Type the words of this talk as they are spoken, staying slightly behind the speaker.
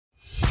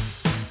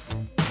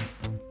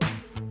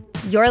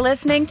You're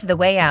listening to The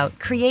Way Out,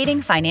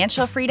 Creating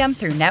Financial Freedom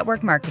Through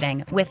Network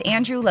Marketing with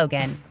Andrew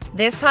Logan.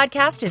 This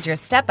podcast is your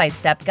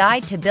step-by-step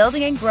guide to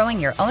building and growing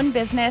your own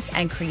business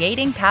and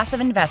creating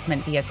passive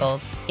investment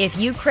vehicles. If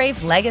you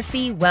crave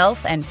legacy,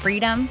 wealth, and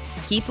freedom,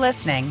 keep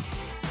listening.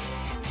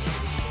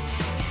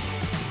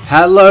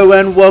 Hello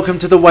and welcome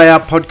to the Way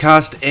Out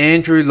podcast.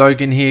 Andrew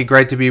Logan here.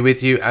 Great to be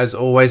with you as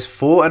always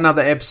for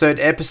another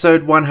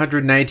episode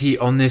 180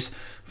 on this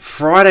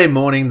Friday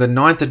morning, the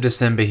 9th of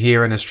December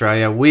here in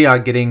Australia. We are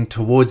getting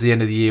towards the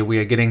end of the year. We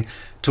are getting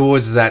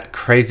towards that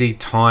crazy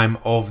time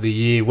of the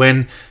year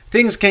when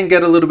things can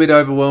get a little bit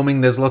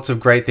overwhelming. There's lots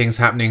of great things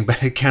happening,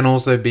 but it can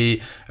also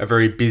be a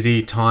very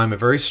busy time, a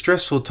very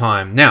stressful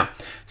time. Now,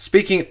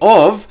 speaking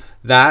of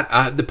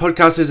that, the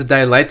podcast is a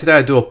day late today.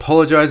 I do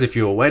apologize if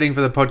you were waiting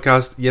for the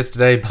podcast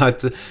yesterday,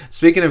 but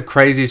speaking of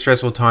crazy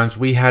stressful times,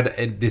 we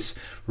had this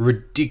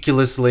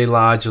ridiculously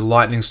large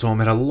lightning storm.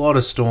 Had a lot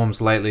of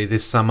storms lately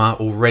this summer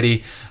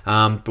already,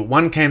 but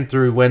one came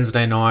through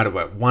Wednesday night at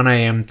about 1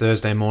 a.m.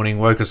 Thursday morning,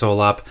 woke us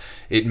all up.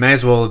 It may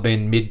as well have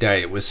been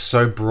midday. It was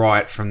so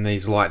bright from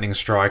these lightning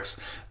strikes.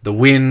 The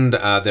wind,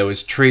 there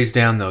was trees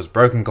down, there was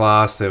broken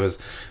glass,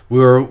 we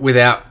were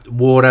without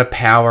water,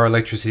 power,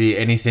 electricity,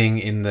 anything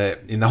in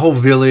the whole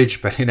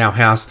village, but in our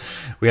house,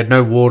 we had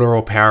no water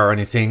or power or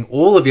anything.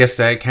 All of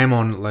yesterday, it came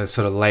on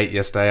sort of late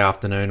yesterday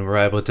afternoon. We were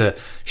able to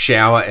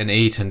shower and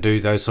eat and do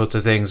those sorts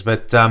of things.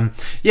 But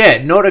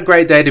not a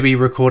great day to be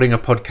recording a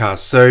podcast.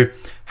 So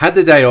had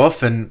the day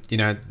off, and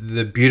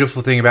the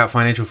beautiful thing about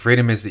financial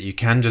freedom is that you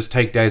can just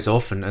take days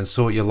off and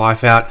sort your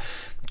life out.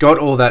 Got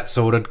all that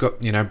sorted,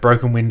 got,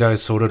 broken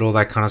windows sorted, all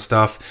that kind of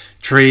stuff.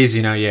 Trees,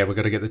 we've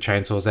got to get the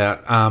chainsaws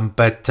out.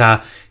 But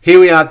here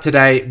we are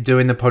today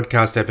doing the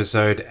podcast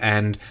episode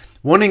and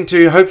wanting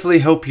to hopefully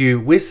help you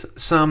with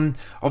some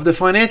of the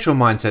financial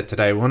mindset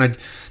today.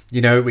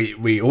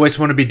 We always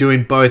want to be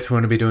doing both. We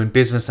want to be doing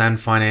business and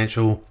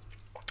financial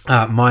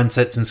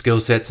mindsets and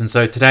skill sets. And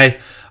so today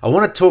I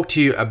want to talk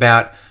to you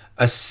about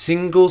a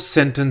single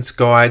sentence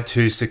guide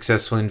to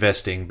successful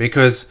investing,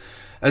 because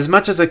as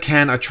much as I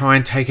can, I try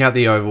and take out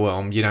the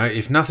overwhelm.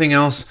 If nothing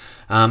else,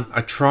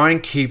 I try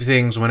and keep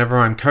things, whenever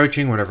I'm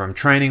coaching, whenever I'm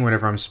training,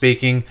 whenever I'm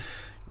speaking,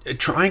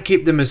 try and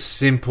keep them as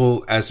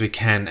simple as we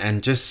can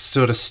and just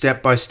sort of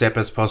step by step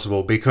as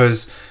possible,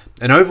 because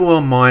an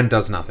overwhelmed mind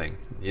does nothing.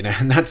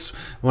 And that's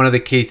one of the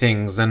key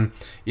things. And,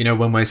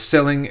 when we're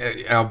selling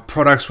our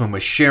products, when we're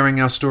sharing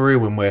our story,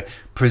 when we're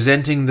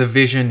presenting the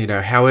vision,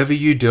 however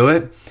you do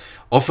it,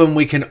 often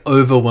we can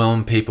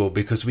overwhelm people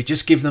because we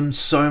just give them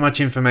so much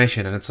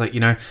information. And it's like,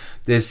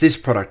 there's this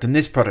product and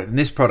this product and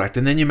this product,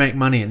 and then you make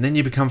money and then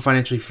you become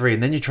financially free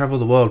and then you travel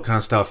the world kind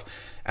of stuff.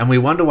 And we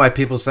wonder why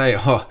people say,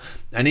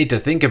 I need to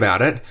think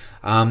about it.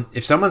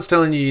 If someone's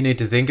telling you need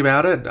to think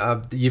about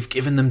it, you've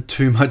given them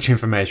too much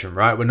information,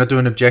 right? We're not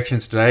doing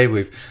objections today.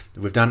 We've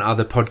done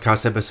other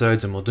podcast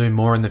episodes and we'll do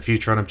more in the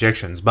future on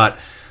objections. But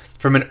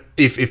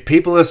if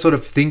people are sort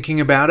of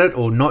thinking about it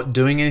or not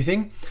doing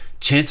anything,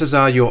 chances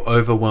are you're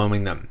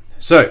overwhelming them.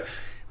 So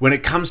when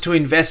it comes to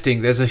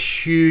investing, there's a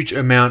huge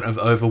amount of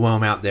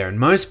overwhelm out there. And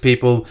most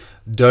people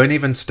don't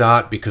even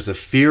start because of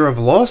fear of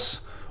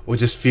loss or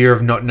just fear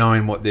of not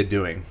knowing what they're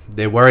doing.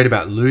 They're worried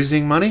about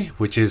losing money,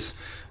 which is,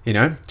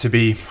 to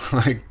be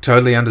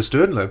totally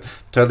understood,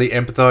 totally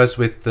empathize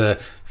with the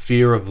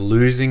fear of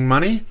losing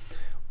money,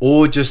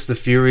 or just the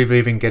fear of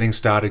even getting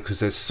started because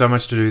there's so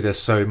much to do. There's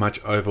so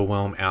much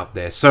overwhelm out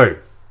there. So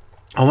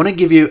I want to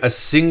give you a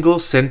single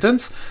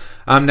sentence.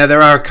 Now,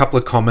 there are a couple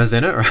of commas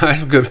in it,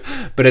 right?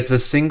 But it's a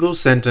single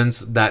sentence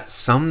that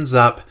sums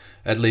up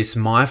at least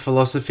my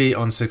philosophy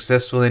on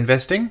successful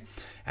investing.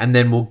 And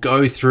then we'll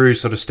go through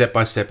sort of step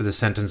by step of the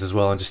sentence as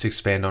well and just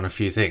expand on a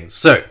few things.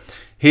 So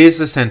here's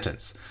the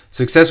sentence.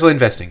 Successful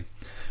investing.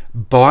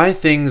 Buy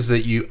things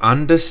that you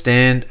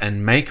understand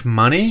and make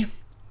money,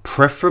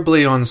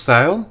 preferably on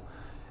sale,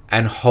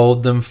 and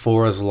hold them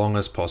for as long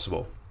as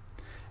possible.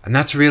 And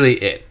that's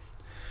really it.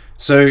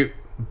 So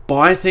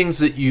buy things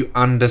that you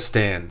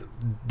understand.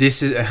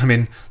 This is,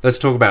 let's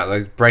talk about it,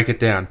 let's break it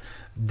down.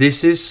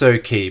 This is so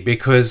key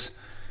because,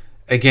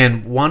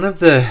 again,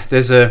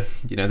 there's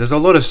a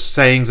lot of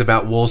sayings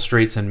about Wall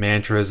Streets and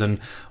mantras, and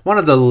one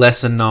of the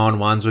lesser known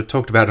ones, we've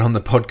talked about it on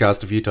the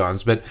podcast a few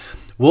times, but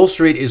Wall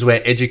Street is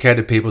where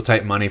educated people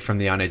take money from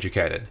the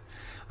uneducated.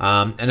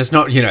 And it's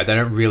not, they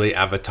don't really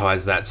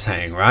advertise that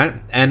saying, right?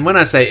 And when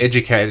I say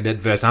educated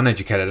versus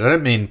uneducated, I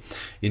don't mean,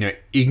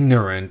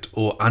 ignorant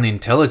or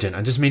unintelligent.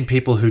 I just mean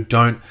people who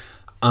don't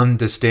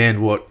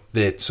understand what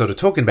they're sort of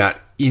talking about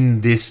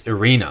in this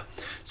arena.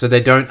 So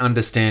they don't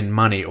understand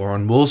money, or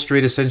on Wall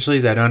Street, essentially,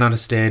 they don't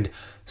understand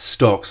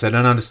stocks. They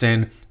don't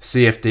understand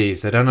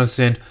CFDs. They don't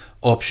understand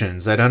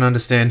options. They don't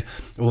understand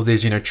all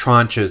these,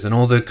 tranches and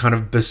all the kind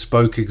of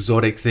bespoke,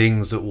 exotic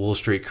things that Wall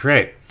Street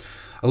create.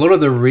 A lot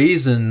of the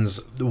reasons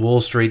Wall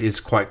Street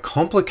is quite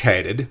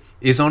complicated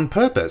is on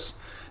purpose.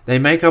 They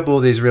make up all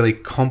these really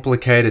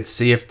complicated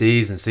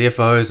CFDs and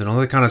CFOs and all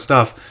that kind of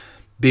stuff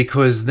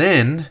because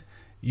then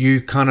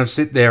you kind of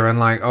sit there and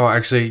like, oh,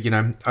 actually,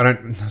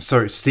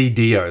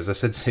 CDOs, I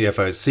said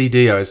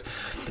CFOs,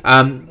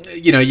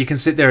 CDOs, you can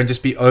sit there and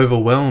just be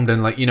overwhelmed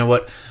and like, you know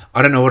what,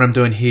 I don't know what I'm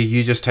doing here.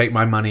 You just take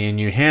my money and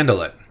you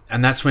handle it.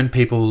 And that's when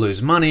people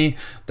lose money.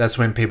 That's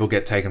when people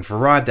get taken for a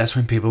ride. That's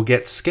when people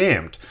get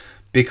scammed,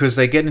 because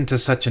they get into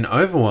such an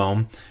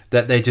overwhelm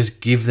that they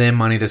just give their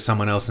money to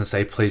someone else and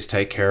say, please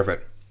take care of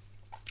it.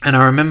 And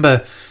I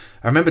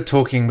remember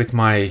talking with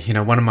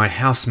one of my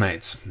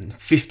housemates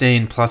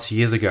 15 plus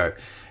years ago,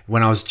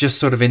 when I was just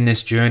sort of in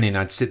this journey, and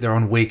I'd sit there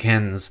on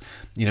weekends,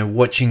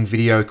 watching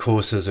video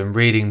courses and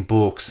reading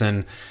books.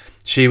 And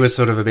she was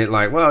sort of a bit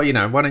like, well,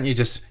 why don't you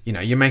just,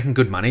 you're making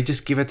good money,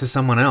 just give it to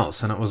someone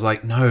else. And it was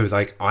like, no,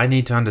 like I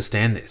need to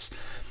understand this.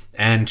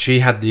 And she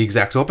had the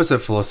exact opposite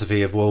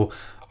philosophy of, well,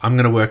 I'm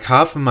going to work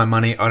hard for my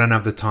money. I don't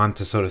have the time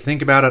to sort of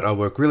think about it. I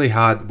work really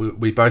hard.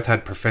 We both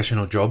had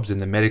professional jobs in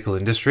the medical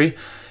industry.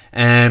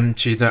 And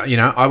she's,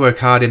 I work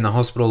hard in the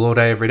hospital all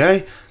day, every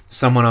day.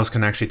 Someone else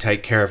can actually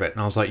take care of it.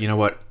 And I was like, you know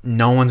what?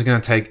 No one's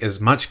going to take as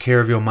much care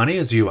of your money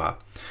as you are.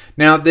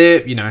 Now,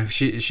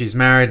 she's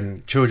married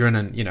and children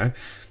and,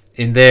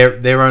 in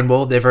their own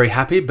world, they're very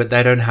happy, but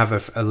they don't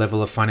have a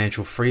level of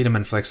financial freedom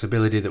and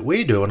flexibility that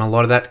we do. And a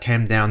lot of that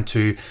came down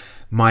to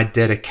my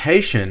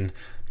dedication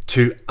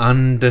to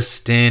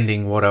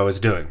understanding what I was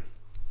doing.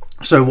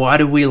 So why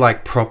do we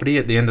like property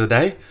at the end of the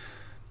day?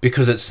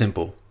 Because it's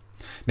simple.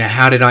 Now,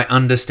 how did I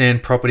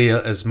understand property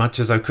as much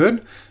as I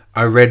could?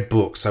 I read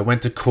books, I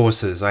went to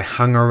courses, I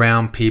hung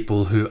around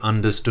people who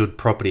understood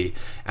property,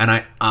 and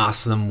I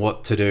asked them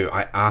what to do.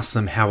 I asked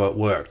them how it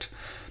worked.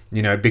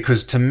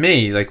 Because to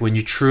me, like when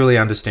you truly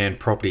understand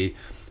property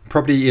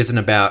it's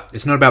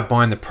not about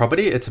buying the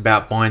property, it's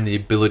about buying the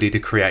ability to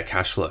create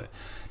cash flow.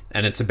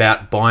 And it's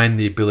about buying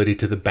the ability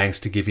to the banks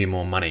to give you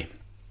more money.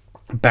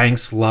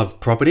 Banks love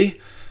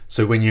property.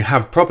 So when you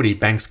have property,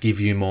 banks give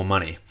you more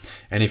money.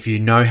 And if you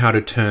know how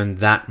to turn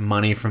that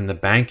money from the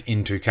bank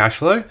into cash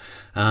flow,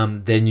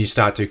 then you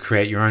start to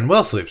create your own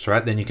wealth loops,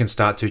 right? Then you can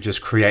start to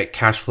just create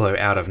cash flow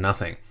out of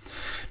nothing.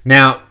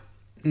 Now,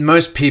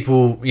 most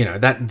people,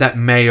 that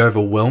may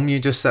overwhelm you,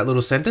 just that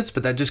little sentence,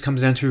 but that just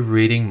comes down to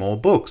reading more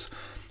books,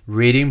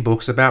 reading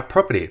books about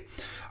property.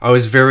 I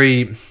was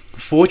very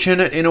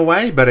fortunate in a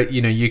way, but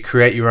you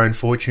create your own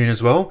fortune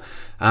as well.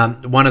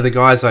 One of the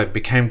guys I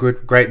became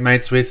great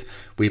mates with,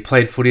 we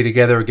played footy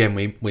together.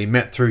 Again, we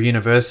met through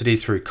university,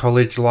 through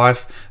college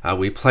life.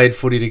 We played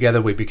footy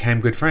together. We became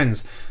good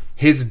friends.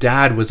 His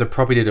dad was a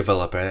property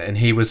developer, and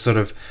he was sort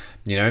of,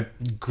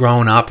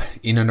 grown up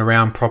in and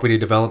around property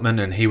development,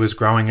 and he was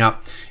growing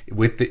up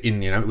with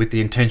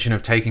the intention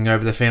of taking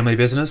over the family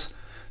business.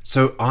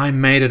 So I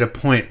made it a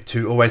point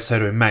to always say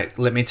to him, mate,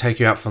 let me take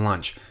you out for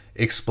lunch.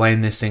 Explain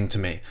this thing to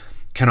me.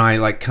 Can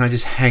I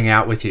just hang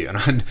out with you?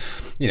 And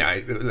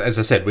as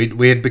I said,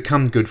 we had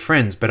become good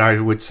friends, but I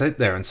would sit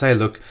there and say,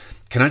 look,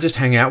 can I just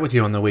hang out with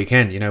you on the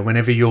weekend?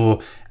 Whenever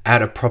you're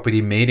at a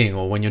property meeting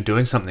or when you're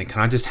doing something,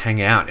 can I just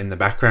hang out in the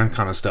background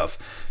kind of stuff?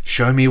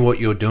 Show me what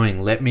you're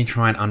doing. Let me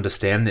try and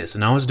understand this.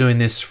 And I was doing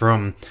this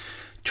from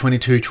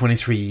 22,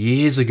 23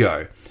 years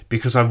ago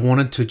because I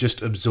wanted to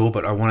just absorb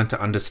it. I wanted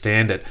to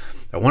understand it.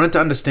 I wanted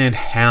to understand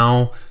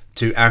how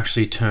to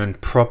actually turn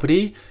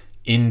property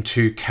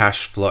into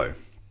cash flow.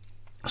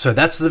 So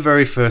that's the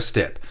very first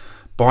step.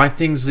 Buy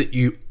things that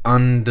you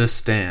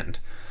understand.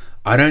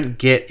 I don't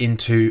get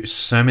into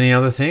so many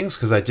other things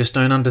because I just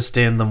don't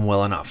understand them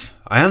well enough.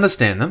 I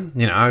understand them,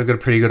 I've got a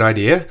pretty good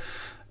idea,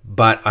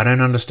 but I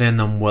don't understand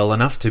them well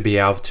enough to be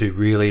able to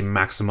really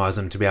maximize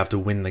them, to be able to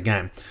win the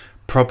game.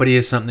 Property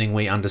is something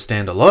we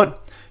understand a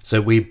lot,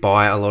 so we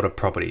buy a lot of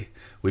property.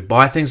 We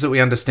buy things that we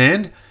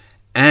understand,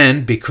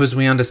 and because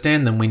we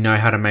understand them, we know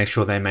how to make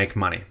sure they make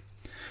money.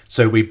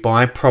 So we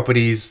buy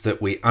properties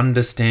that we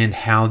understand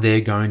how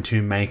they're going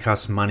to make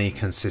us money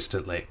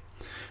consistently.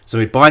 So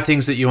we buy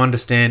things that you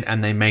understand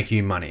and they make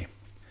you money,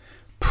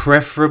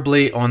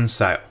 preferably on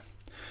sale.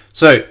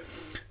 So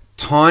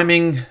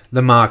timing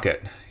the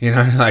market,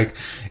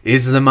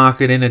 is the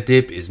market in a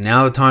dip? Is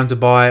now the time to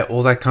buy?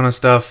 All that kind of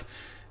stuff.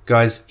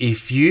 Guys,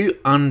 if you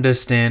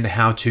understand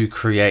how to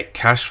create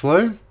cash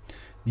flow,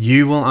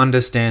 you will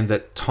understand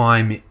that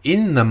time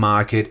in the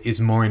market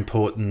is more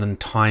important than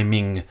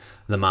timing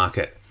the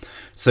market.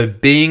 So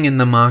being in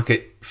the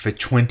market for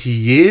 20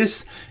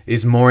 years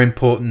is more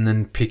important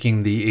than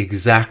picking the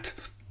exact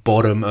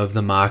bottom of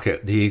the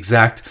market, the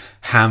exact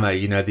hammer,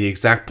 the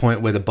exact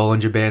point where the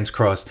Bollinger Bands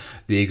cross,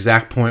 the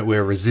exact point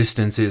where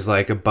resistance is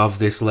like above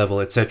this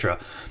level, etc.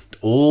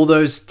 All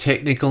those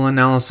technical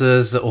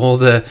analysis, all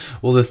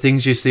the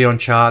things you see on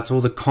charts,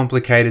 all the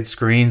complicated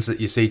screens that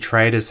you see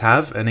traders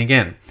have. And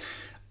again,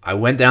 I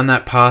went down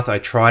that path. I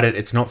tried it.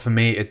 It's not for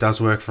me. It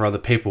does work for other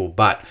people,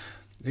 but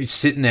you're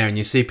sitting there and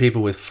you see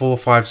people with 4 or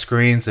 5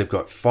 screens. They've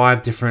got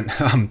 5 different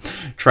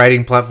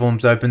trading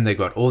platforms open. They've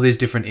got all these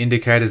different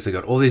indicators. They've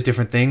got all these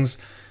different things.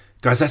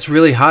 Guys, that's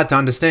really hard to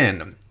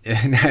understand.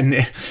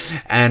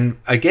 And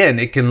again,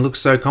 it can look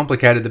so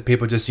complicated that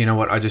people just,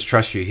 I just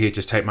trust you here.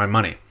 Just take my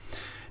money.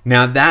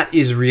 Now, that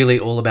is really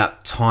all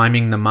about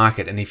timing the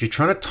market. And if you're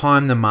trying to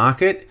time the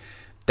market,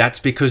 that's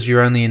because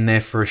you're only in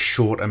there for a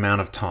short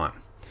amount of time.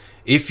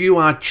 If you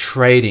are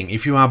trading,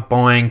 if you are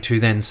buying to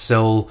then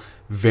sell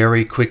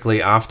very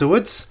quickly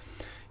afterwards,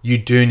 you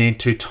do need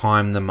to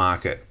time the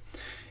market.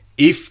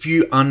 If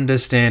you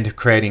understand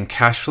creating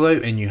cash flow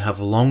and you have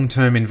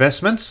long-term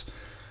investments,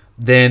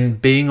 then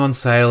being on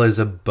sale is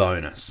a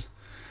bonus.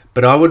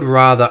 But I would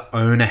rather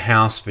own a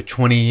house for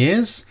 20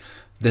 years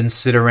than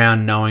sit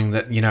around knowing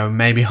that,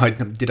 maybe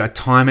did I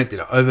time it? Did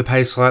I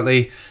overpay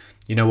slightly?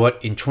 You know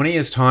what? In 20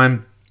 years'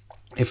 time,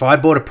 if I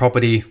bought a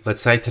property,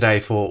 let's say today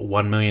for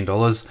 $1 million,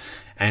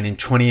 and in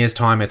 20 years'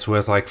 time it's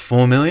worth like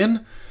 $4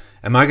 million,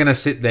 am I going to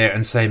sit there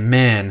and say,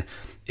 man,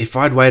 if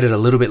I'd waited a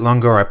little bit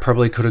longer, I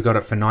probably could have got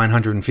it for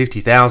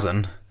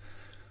 $950,000?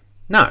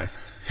 No.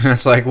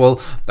 It's like,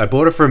 well, I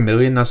bought it for $1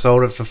 million, I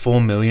sold it for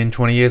 $4 million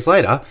 20 years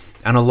later,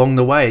 and along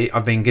the way,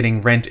 I've been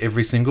getting rent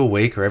every single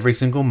week or every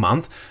single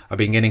month. I've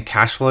been getting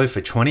cash flow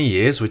for 20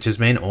 years, which has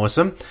been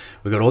awesome.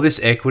 We've got all this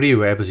equity.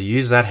 We're able to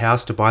use that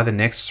house to buy the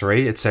next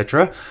 3,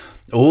 etc.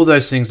 All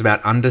those things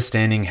about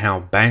understanding how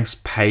banks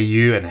pay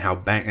you and how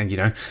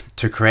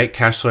to create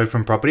cash flow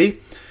from property.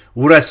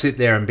 Would I sit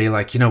there and be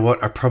like, you know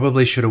what, I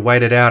probably should have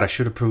waited out. I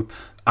should have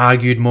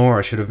argued more.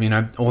 I should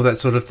have, all that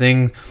sort of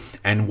thing,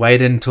 and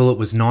waited until it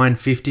was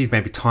 $950,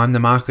 maybe time the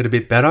market a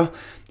bit better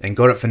and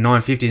got it for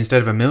 $950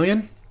 instead of $1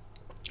 million.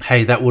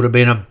 Hey, that would have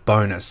been a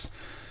bonus.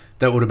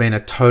 That would have been a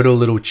total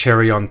little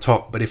cherry on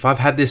top. But if I've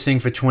had this thing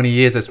for 20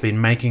 years, it's been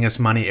making us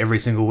money every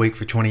single week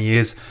for 20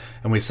 years,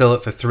 and we sell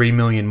it for $3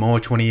 million more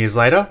 20 years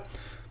later,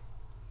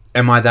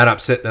 am I that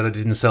upset that I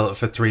didn't sell it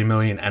for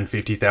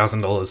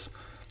 $3,050,000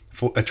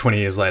 for 20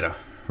 years later,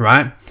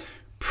 right?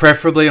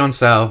 Preferably on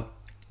sale.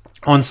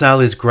 On sale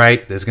is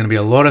great. There's going to be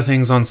a lot of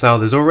things on sale.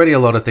 There's already a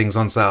lot of things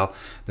on sale.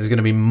 There's going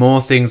to be more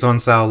things on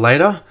sale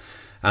later.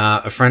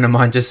 A friend of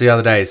mine just the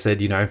other day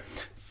said,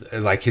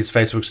 like his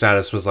Facebook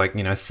status was like,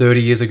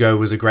 30 years ago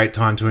was a great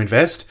time to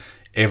invest.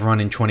 Everyone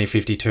in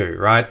 2052,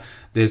 right?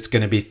 There's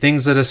going to be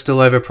things that are still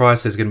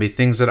overpriced. There's going to be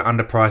things that are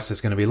underpriced.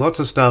 There's going to be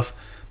lots of stuff.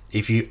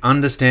 If you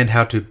understand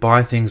how to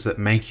buy things that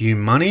make you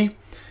money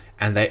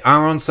and they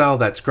are on sale,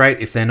 that's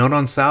great. If they're not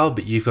on sale,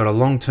 but you've got a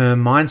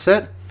long-term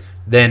mindset,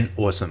 then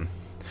awesome.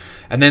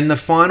 And then the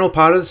final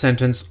part of the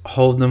sentence,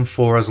 hold them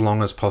for as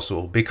long as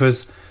possible.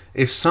 Because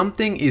if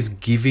something is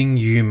giving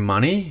you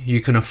money, you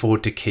can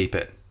afford to keep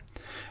it.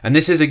 And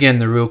this is, again,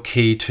 the real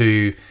key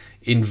to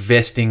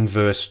investing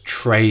versus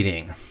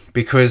trading.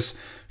 Because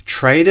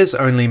traders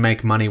only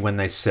make money when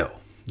they sell,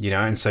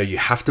 and so you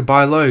have to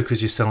buy low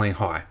because you're selling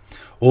high.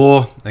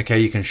 Or, okay,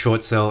 you can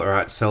short sell, all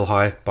right, sell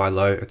high, buy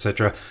low,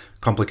 etc.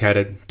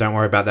 Complicated. Don't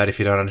worry about that if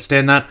you don't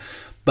understand that.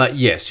 But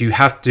yes, you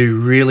have to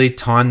really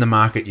time the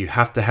market. You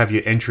have to have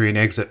your entry and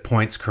exit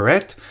points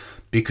correct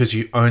because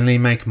you only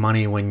make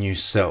money when you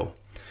sell.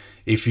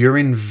 If you're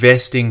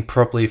investing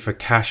properly for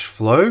cash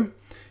flow,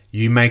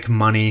 you make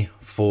money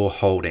for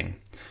holding.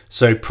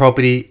 So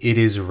property, it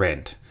is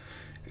rent.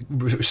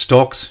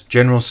 Stocks,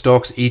 general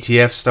stocks,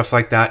 ETFs, stuff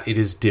like that, it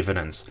is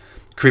dividends.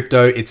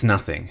 Crypto, it's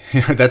nothing.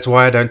 That's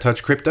why I don't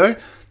touch crypto,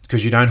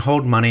 because you don't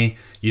hold money.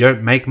 You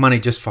don't make money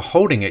just for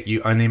holding it.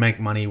 You only make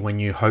money when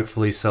you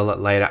hopefully sell it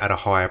later at a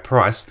higher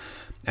price,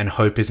 and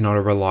hope is not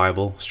a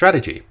reliable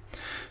strategy.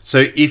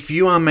 So if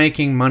you are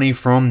making money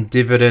from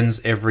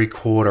dividends every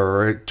quarter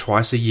or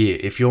twice a year,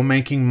 if you're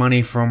making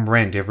money from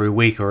rent every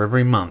week or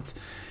every month,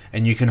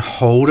 and you can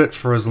hold it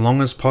for as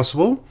long as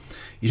possible,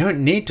 you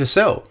don't need to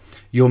sell.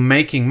 You're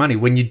making money.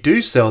 When you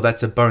do sell,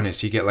 that's a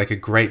bonus. You get like a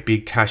great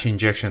big cash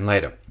injection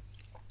later.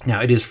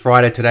 Now, it is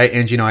Friday today.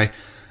 Angie and I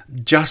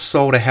just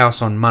sold a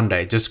house on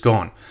Monday, just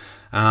gone.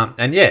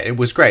 And yeah, it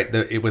was great.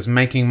 It was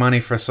making money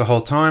for us the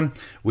whole time.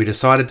 We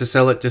decided to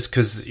sell it just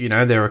because,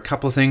 there are a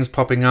couple of things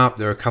popping up.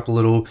 There are a couple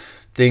little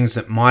things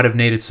that might have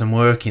needed some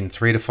work in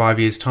 3 to 5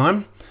 years'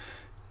 time.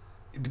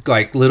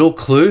 Like little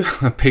clue,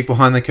 a peek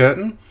behind the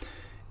curtain.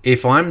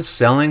 If I'm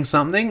selling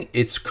something,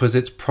 it's because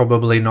it's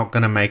probably not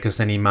going to make us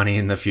any money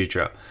in the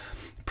future.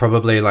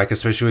 Probably,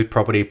 especially with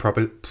property,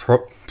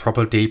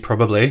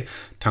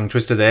 tongue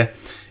twister there.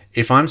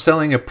 If I'm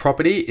selling a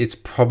property, it's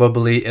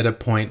probably at a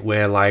point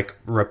where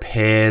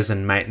repairs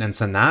and maintenance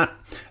and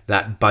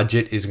that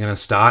budget is going to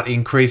start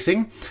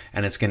increasing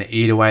and it's going to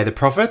eat away the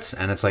profits.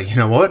 And it's like, you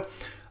know what?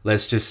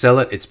 Let's just sell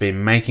it. It's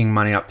been making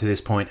money up to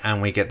this point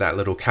and we get that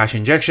little cash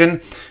injection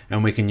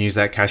and we can use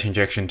that cash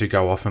injection to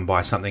go off and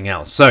buy something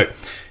else. So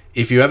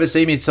if you ever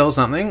see me sell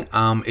something,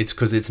 it's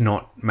because it's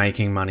not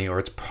making money or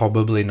it's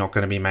probably not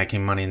going to be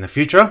making money in the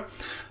future.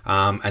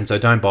 And so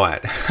don't buy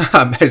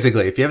it.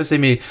 Basically, if you ever see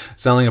me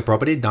selling a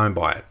property, don't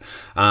buy it.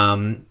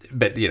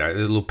 But, there's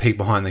a little peek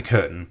behind the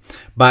curtain.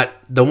 But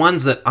the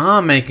ones that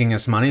are making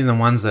us money, the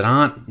ones that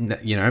aren't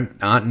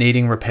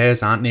needing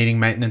repairs, aren't needing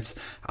maintenance,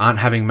 aren't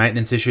having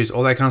maintenance issues,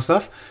 all that kind of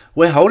stuff,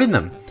 we're holding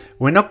them.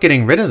 We're not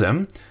getting rid of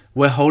them.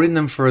 We're holding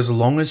them for as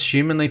long as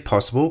humanly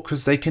possible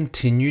because they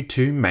continue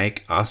to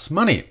make us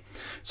money.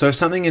 So if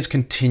something is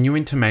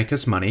continuing to make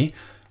us money,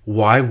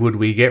 why would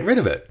we get rid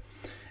of it?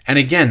 And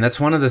again, that's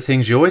one of the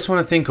things you always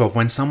want to think of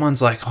when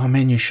someone's like, oh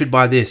man, you should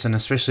buy this. And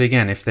especially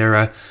again, if they're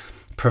a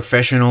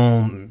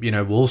professional,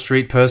 Wall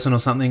Street person or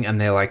something,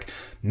 and they're like,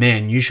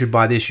 man, you should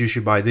buy this, you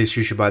should buy this,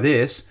 you should buy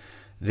this.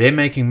 They're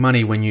making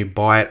money when you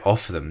buy it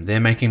off them. They're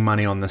making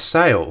money on the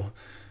sale.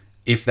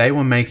 If they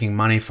were making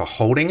money for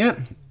holding it,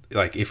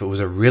 like if it was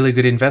a really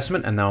good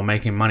investment and they were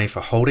making money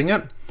for holding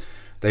it,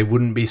 they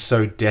wouldn't be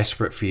so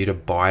desperate for you to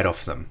buy it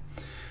off them.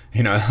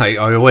 Like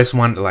I always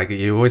wonder, like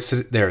you always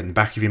sit there in the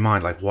back of your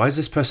mind, like, why is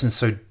this person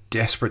so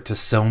desperate to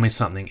sell me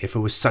something? If it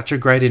was such a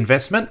great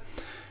investment,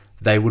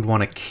 they would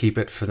want to keep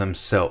it for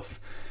themselves.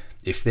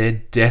 If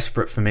they're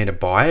desperate for me to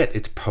buy it,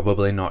 it's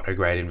probably not a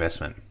great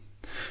investment.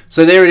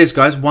 So there it is,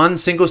 guys. One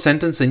single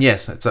sentence, and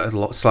yes, it's a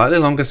slightly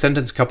longer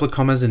sentence, a couple of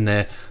commas in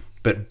there,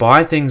 but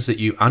buy things that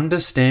you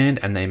understand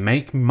and they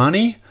make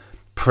money,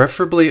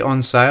 preferably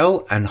on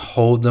sale, and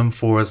hold them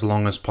for as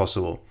long as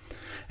possible.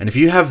 And if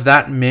you have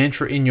that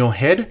mantra in your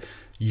head,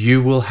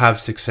 you will have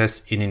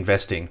success in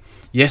investing.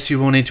 Yes, you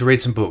will need to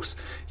read some books.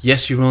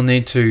 Yes, you will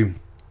need to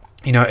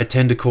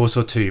attend a course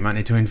or two. You might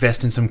need to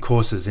invest in some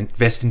courses,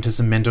 invest into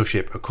some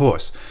mentorship, of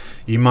course.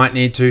 You might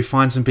need to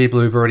find some people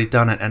who've already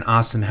done it and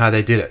ask them how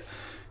they did it.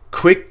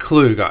 Quick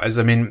clue, guys.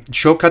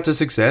 Shortcut to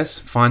success.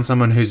 Find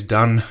someone who's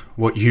done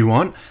what you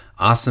want,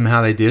 ask them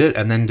how they did it,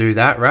 and then do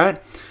that,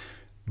 right?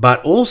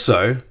 But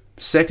also,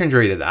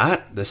 secondary to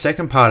that, the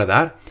second part of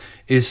that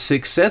is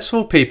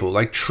successful people,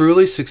 like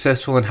truly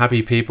successful and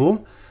happy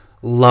people,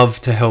 love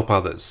to help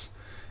others.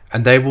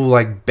 And they will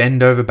like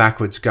bend over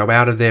backwards, go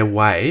out of their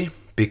way,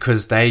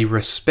 because they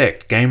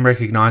respect, game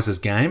recognizes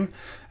game,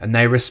 and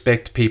they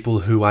respect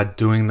people who are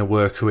doing the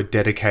work, who are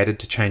dedicated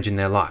to changing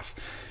their life.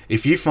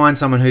 If you find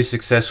someone who's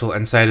successful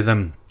and say to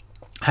them,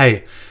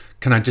 hey,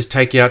 can I just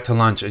take you out to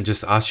lunch and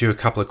just ask you a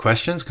couple of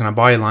questions? Can I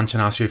buy you lunch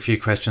and ask you a few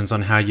questions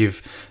on how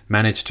you've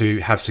managed to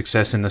have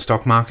success in the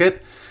stock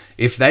market?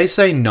 If they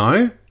say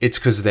no, it's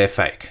because they're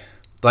fake.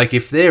 Like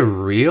if they're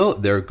real,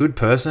 they're a good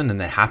person and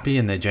they're happy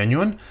and they're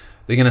genuine,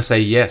 they're going to say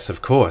yes,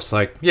 of course.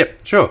 Like,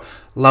 yep, sure,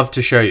 love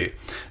to show you.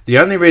 The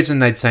only reason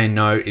they'd say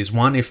no is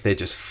one, if they're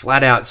just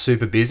flat out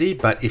super busy.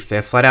 But if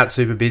they're flat out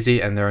super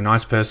busy and they're a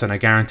nice person, I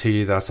guarantee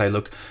you they'll say,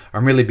 look,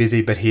 I'm really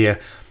busy, but here,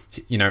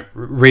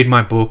 read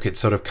my book. It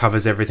sort of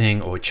covers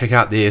everything, or check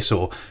out this,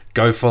 or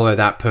go follow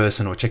that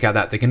person, or check out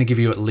that. They're going to give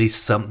you at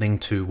least something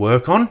to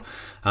work on.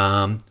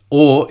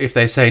 Or if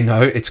they say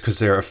no, it's because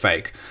they're a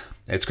fake.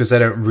 It's because they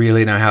don't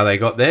really know how they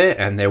got there,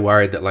 and they're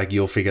worried that like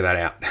you'll figure that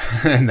out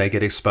and they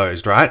get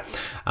exposed, right?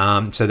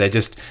 So they're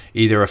just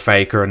either a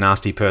fake or a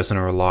nasty person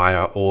or a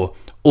liar, or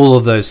all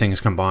of those things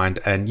combined,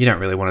 and you don't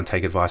really want to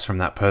take advice from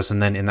that person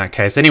then in that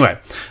case anyway,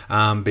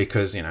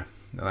 because,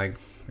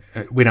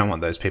 we don't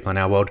want those people in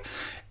our world.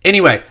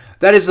 Anyway,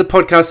 that is the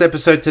podcast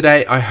episode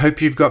today. I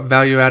hope you've got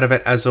value out of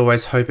it. As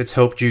always, hope it's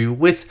helped you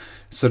with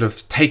sort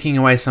of taking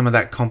away some of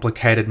that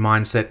complicated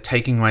mindset,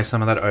 taking away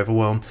some of that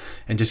overwhelm,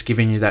 and just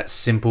giving you that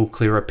simple,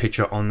 clearer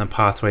picture on the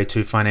pathway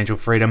to financial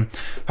freedom.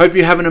 Hope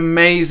you have an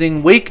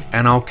amazing week,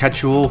 and I'll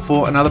catch you all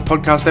for another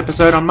podcast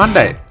episode on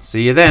Monday.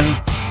 See you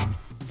then.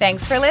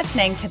 Thanks for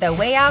listening to The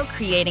Way Out,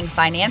 Creating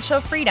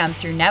Financial Freedom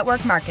Through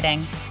Network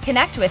Marketing.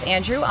 Connect with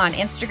Andrew on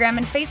Instagram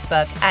and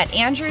Facebook at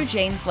Andrew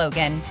James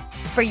Logan.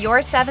 For your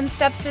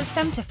 7-step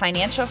system to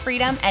financial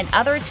freedom and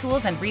other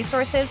tools and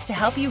resources to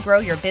help you grow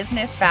your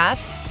business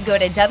fast, go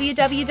to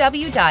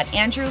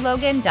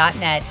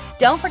www.andrewlogan.net.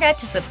 Don't forget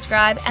to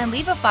subscribe and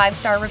leave a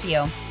 5-star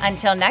review.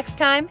 Until next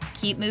time,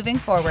 keep moving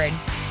forward.